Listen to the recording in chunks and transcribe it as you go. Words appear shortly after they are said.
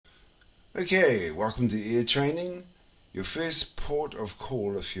Okay, welcome to ear training. Your first port of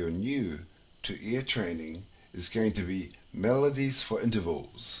call if you're new to ear training is going to be Melodies for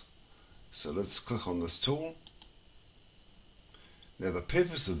intervals. So let's click on this tool. Now the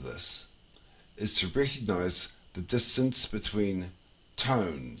purpose of this is to recognize the distance between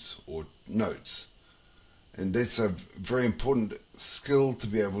tones or notes. And that's a very important skill to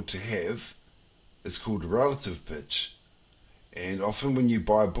be able to have. It's called relative pitch. And often when you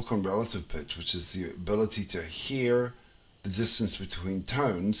buy a book on relative pitch, which is the ability to hear the distance between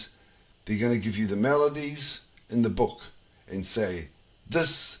tones, they're going to give you the melodies in the book and say,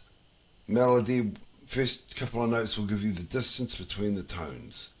 this melody, first couple of notes will give you the distance between the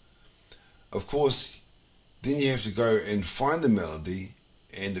tones. Of course, then you have to go and find the melody,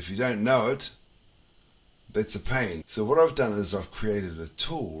 and if you don't know it, that's a pain. So what I've done is I've created a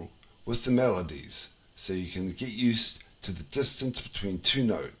tool with the melodies so you can get used to the distance between two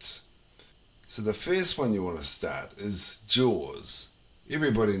notes. So the first one you want to start is Jaws.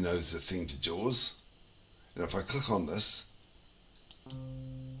 Everybody knows the theme to Jaws. And if I click on this,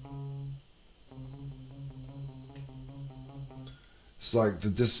 it's like the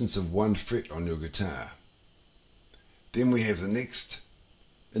distance of one fret on your guitar. Then we have the next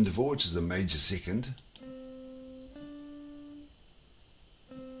interval, which is a major second.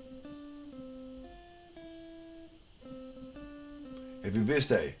 Happy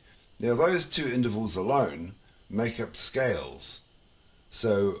birthday. Now those two intervals alone make up scales.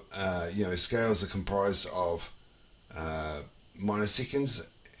 So, scales are comprised of minor seconds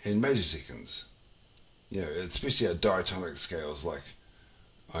and major seconds. Especially our diatonic scales like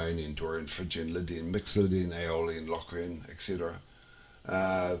Ionian, Dorian, Phrygian, Lydian, Mixolydian, Aeolian, Locrian, etc.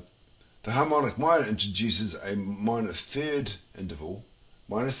 The harmonic minor introduces a minor third interval,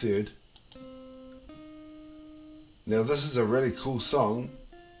 minor third. Now this is a really cool song,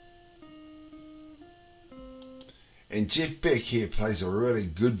 and Jeff Beck here plays a really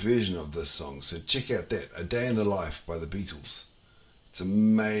good version of this song, so check out that, A Day in the Life by the Beatles. It's an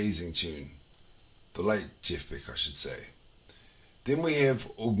amazing tune. The late Jeff Beck, I should say. Then we have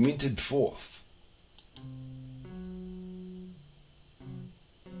augmented fourth.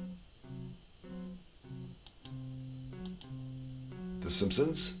 The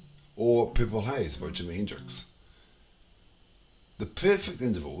Simpsons or Purple Haze by Jimi Hendrix. The perfect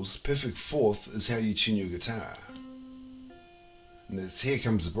intervals, perfect fourth, is how you tune your guitar. And it's Here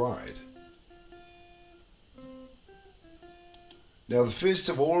Comes the Bride. Now the first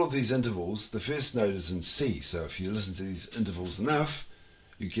of all of these intervals, the first note is in C, so if you listen to these intervals enough,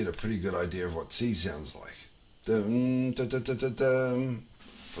 you get a pretty good idea of what C sounds like. Dum, da, da, da, da, dum,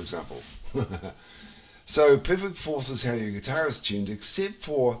 for example. So perfect fourth is how your guitar is tuned, except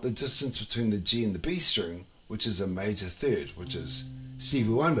for the distance between the G and the B string, which is a major third, which is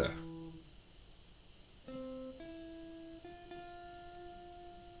Stevie Wonder.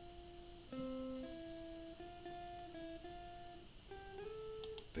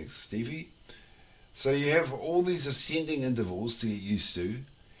 Thanks, Stevie. So you have all these ascending intervals to get used to,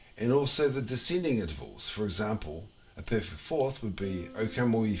 and also the descending intervals. For example, a perfect fourth would be O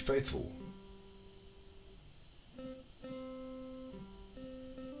Come All Ye Faithful.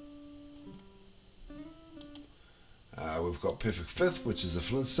 We've got perfect fifth, which is a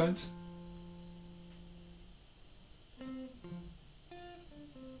Flintstones.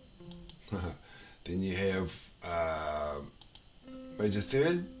 Then you have major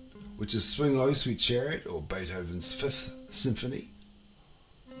third, which is Swing Low, Sweet Chariot, or Beethoven's Fifth Symphony.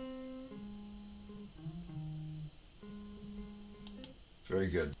 Very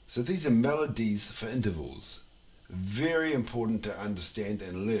good. So these are melodies for intervals. Very important to understand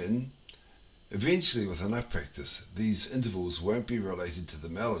and learn. Eventually, with enough practice, these intervals won't be related to the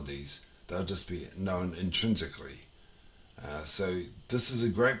melodies, they'll just be known intrinsically. So this is a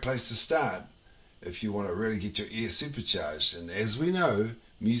great place to start if you want to really get your ear supercharged. And as we know,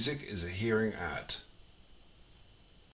 music is a hearing art.